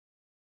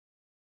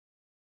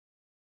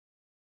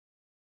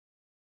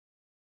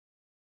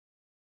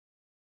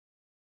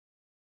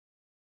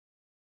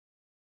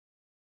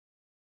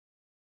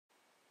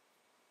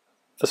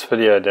This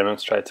video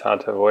demonstrates how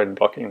to avoid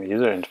blocking the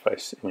user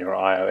interface in your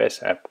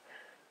iOS app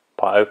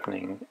by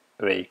opening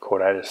the core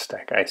data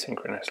stack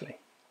asynchronously.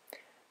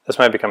 This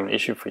may become an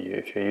issue for you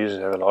if your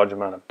users have a large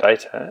amount of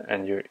data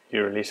and you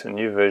release a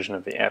new version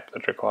of the app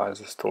that requires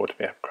the store to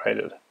be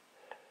upgraded.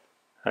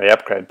 Now, the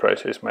upgrade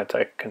process may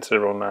take a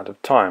considerable amount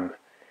of time,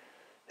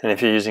 and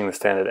if you're using the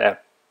standard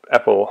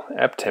Apple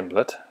app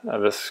template,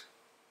 this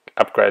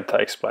upgrade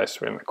takes place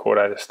when the core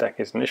data stack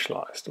is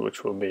initialized,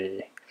 which will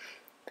be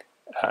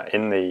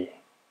in the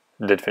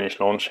did finish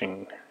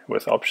launching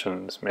with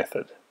options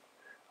method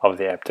of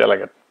the app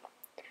delegate,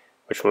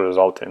 which will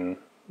result in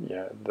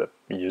the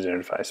user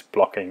interface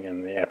blocking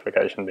and the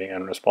application being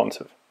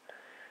unresponsive.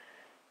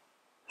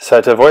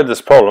 So to avoid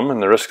this problem and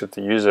the risk that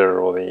the user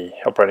or the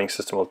operating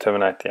system will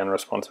terminate the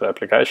unresponsive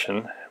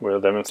application,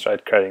 we'll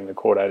demonstrate creating the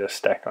core data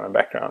stack on a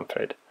background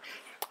thread.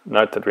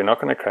 Note that we're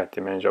not going to create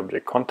the manage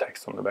object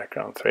context on the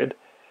background thread,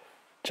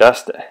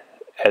 just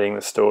adding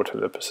the store to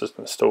the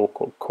persistent store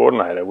called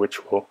coordinator, which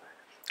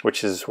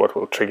is what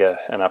will trigger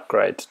an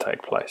upgrade to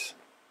take place.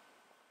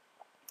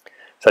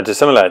 So to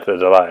simulate the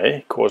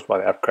delay caused by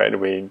the upgrade,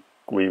 we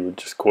would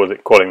just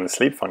calling the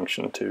sleep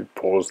function to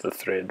pause the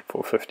thread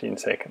for 15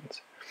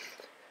 seconds.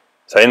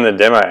 So in the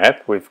demo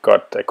app, we've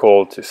got a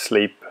call to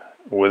sleep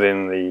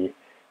within the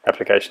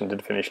application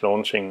did finish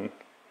launching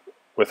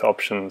with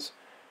options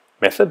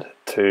method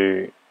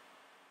to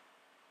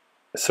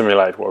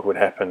simulate what would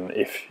happen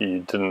if you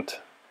didn't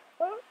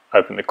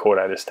open the core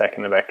data stack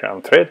in the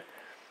background thread,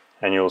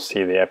 and you'll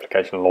see the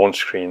application launch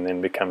screen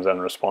then becomes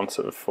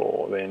unresponsive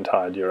for the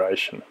entire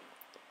duration.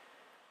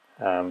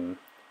 Also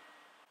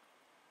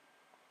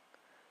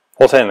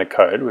in the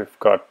code, we've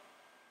got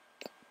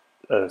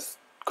a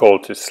call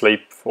to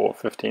sleep for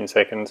 15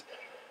 seconds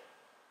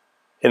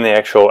in the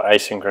actual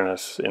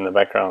asynchronous in the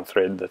background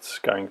thread that's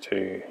going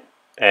to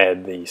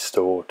add the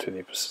store to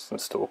the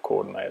persistent store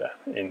coordinator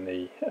in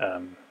the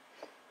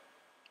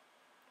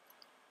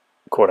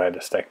core data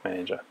stack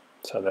manager.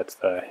 So that's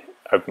the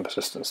open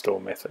persistent store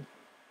method.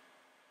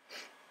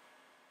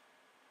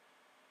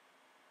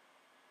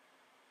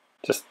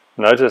 Just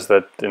notice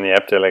that in the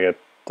app delegate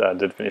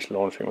did finish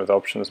launching with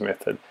options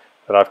method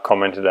that I've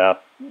commented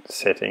out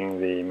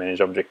setting the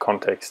manage object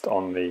context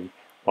on the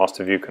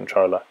master view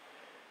controller.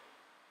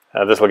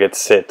 This will get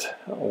set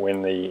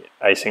when the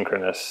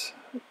asynchronous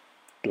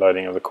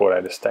loading of the core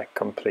data stack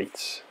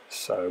completes,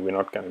 so we're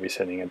not going to be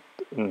setting it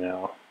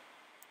now.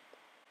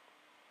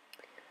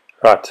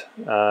 Right,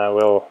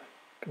 we'll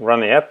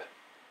run the app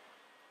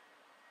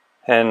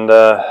and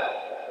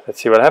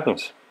let's see what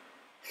happens.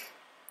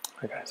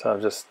 Okay, so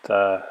I've just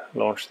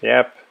launched the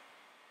app.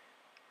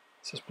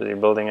 It's just busy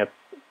building it.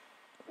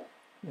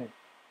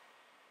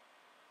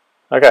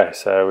 Okay,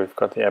 so we've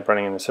got the app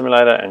running in the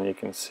simulator, and you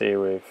can see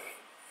we've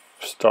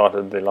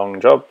started the long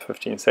job,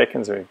 15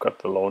 seconds, and we've got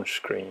the launch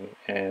screen,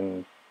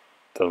 and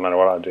doesn't matter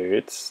what I do,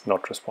 it's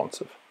not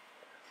responsive.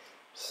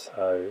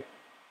 So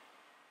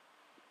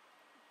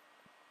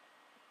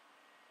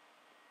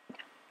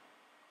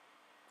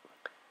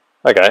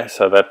okay,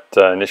 so that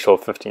initial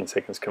 15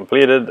 seconds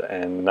completed,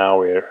 and now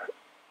we're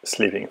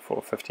sleeping for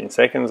 15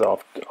 seconds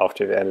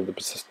after we've added the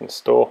persistent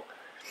store,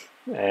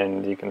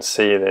 and you can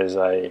see there's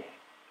a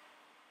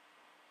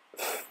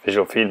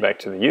visual feedback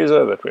to the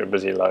user that we're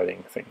busy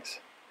loading things.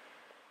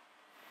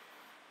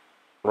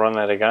 Run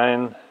that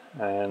again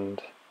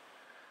and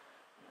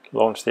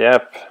launch the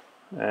app,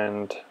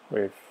 and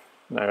we've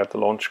now got the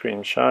launch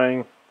screen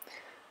showing.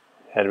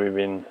 Had we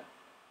been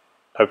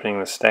opening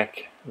the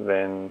stack,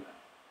 then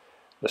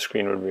the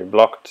screen would be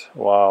blocked,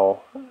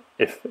 while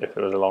if there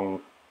was a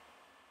long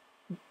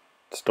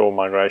store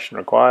migration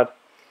required.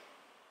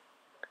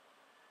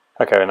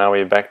 Okay, now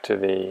we're back to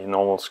the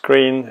normal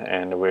screen,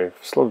 and we're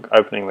still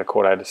opening the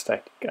core data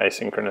stack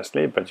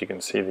asynchronously, but you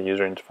can see the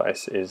user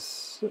interface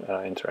is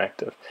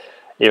interactive,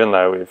 even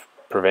though we've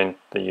prevent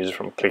the user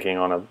from clicking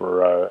on a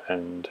row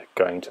and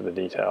going to the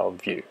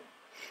detailed view.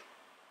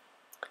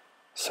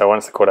 So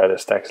once the core data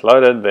stack's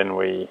loaded, then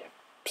we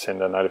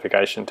send a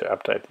notification to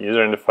update the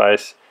user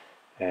interface,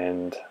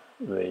 and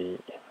the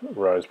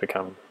rows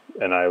become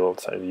enabled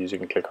so the user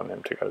can click on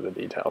them to go to the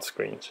detailed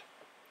screens.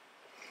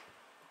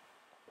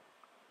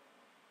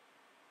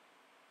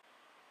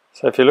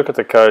 So if you look at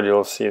the code,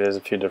 you'll see there's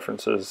a few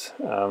differences.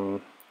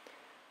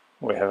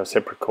 We have a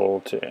separate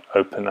call to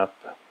open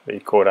up the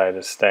core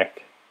data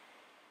stack,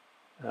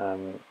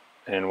 and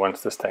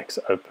once the stack's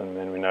open,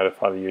 then we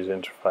notify the user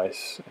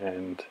interface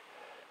and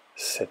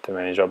set the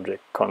manage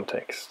object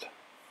context.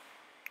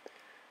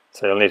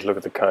 So you'll need to look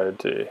at the code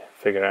to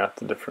figure out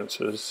the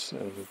differences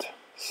and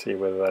see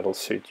whether that'll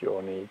suit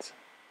your needs.